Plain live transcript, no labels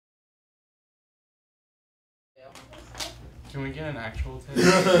Can we get an actual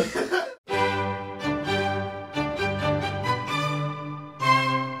taste?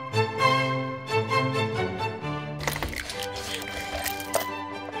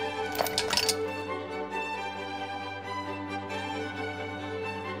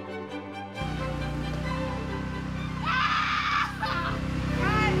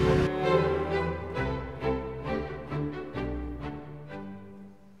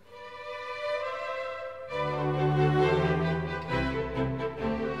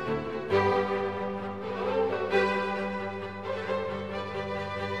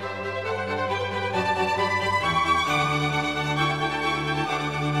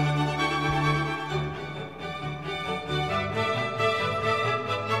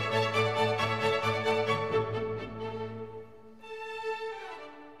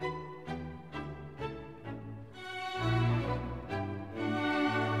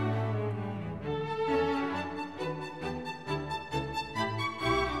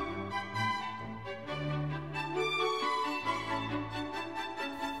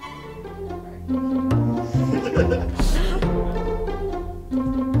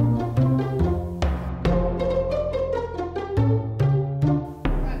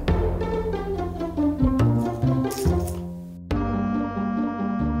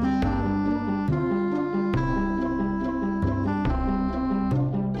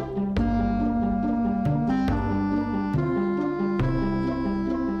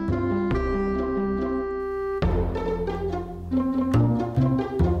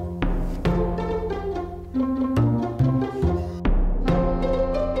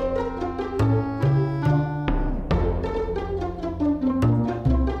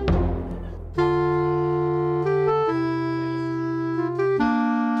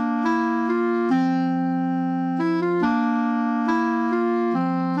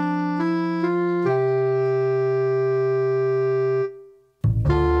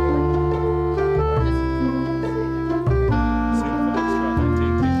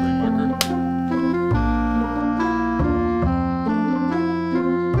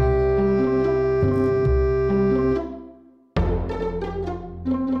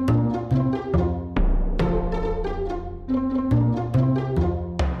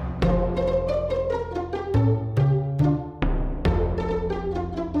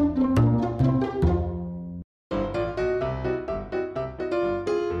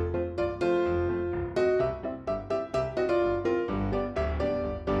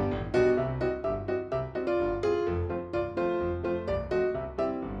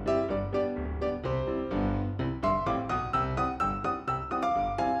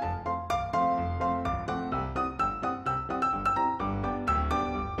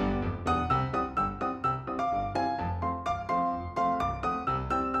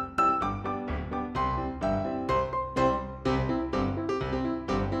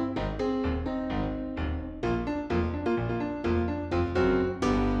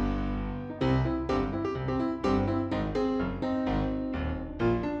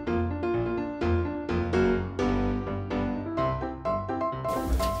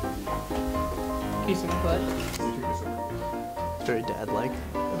 Kiss and push. Very dad-like.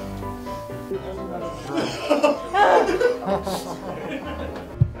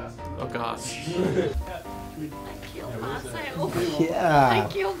 Oh gosh. I killed myself. Yeah. I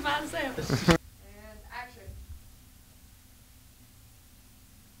killed myself. And action.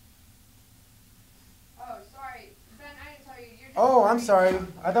 Oh, sorry. Ben, I didn't tell you. You're just Oh, I'm sorry.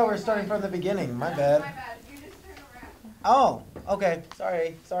 I thought we were starting from the beginning. My bad. My bad. You just turn around. Oh, okay.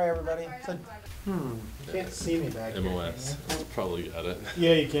 Sorry. Sorry, everybody. Sorry, So, that's my bad. You can't see me back here. MOS. Probably got it.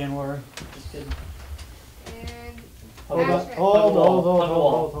 Yeah, you can, Laura. Just kidding. And Hold on. action.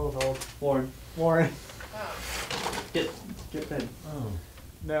 Hold. Warren, Warren. get in.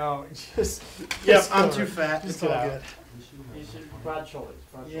 No, just. Yep, I'm too fat. Just It's get all out. good. You should broad shoulders.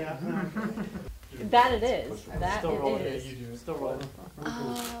 Yeah. That it is. That Still it rolling. is. You do it. Still rolling.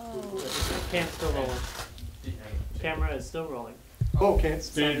 Oh. Cam's still rolling. Camera is still rolling. Oh, okay.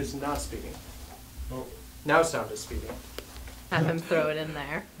 Sound is not speaking. Oh. Now sound is speaking. Have him throw it in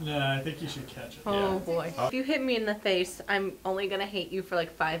there. No, I think you should catch it. Oh boy. If you hit me in the face, I'm only gonna hate you for like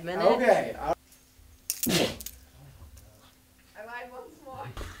 5 minutes. okay. I lied once more.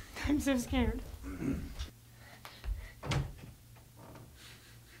 I'm so scared.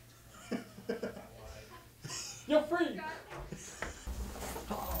 You're free.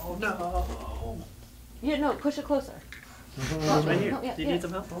 Oh no. Yeah, no, push it closer. Right here. No, yeah, Do you yeah. need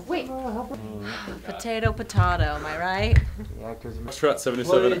some help? Wait. Potato, potato, am I right? Yeah, because Foxtrot Well,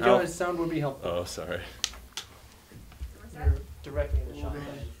 77 the out. sound would be helpful. Oh, sorry. What's that? You're directly in the shot. Am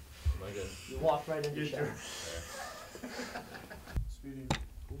I good? You walk right into the shot. Speeding.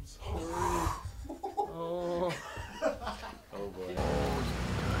 Oops. Oh. Oh boy.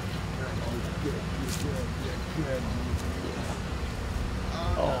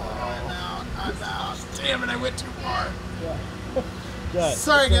 I'm out. Damn it, I went too far. Good.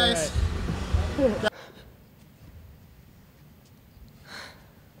 Sorry, guys.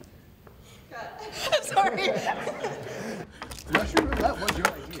 Sorry. Russian roulette was your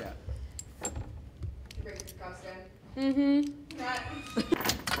idea. Break the costume. Mm-hmm. Cut.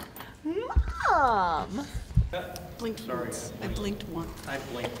 Mom. Blinked Sorry. once. I blinked once. I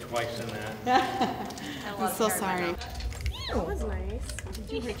blinked twice in that. I'm so sorry. That was nice.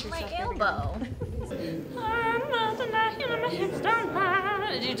 Did you hit my elbow?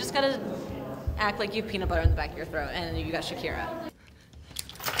 You just gotta act like you have peanut butter in the back of your throat, and you got Shakira.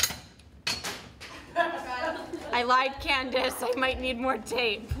 I lied, Candace. I might need more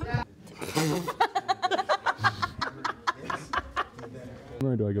tape.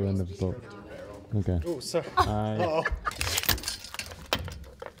 Where do I go in the boat? Okay. Oh, sorry. I...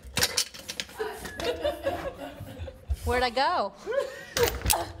 Where'd I go?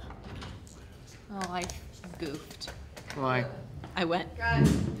 Oh, I goofed. Why? I went.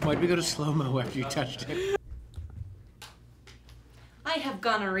 Why'd we go to slow-mo after you touched it? I have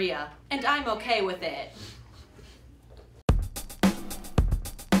gonorrhea, and I'm okay with it.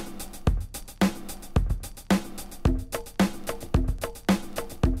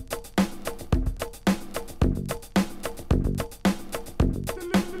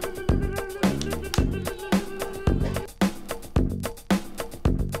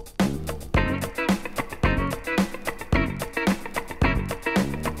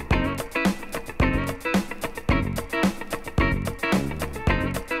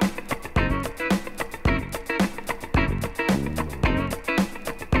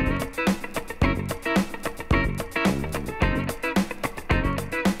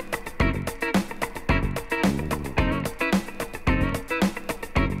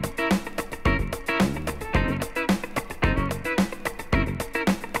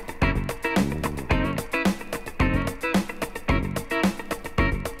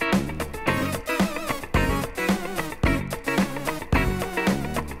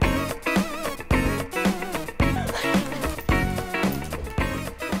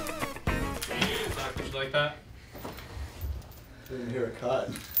 Like that? Didn't hear a cut.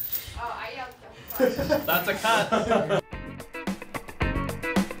 Oh, I yelled. That's a cut.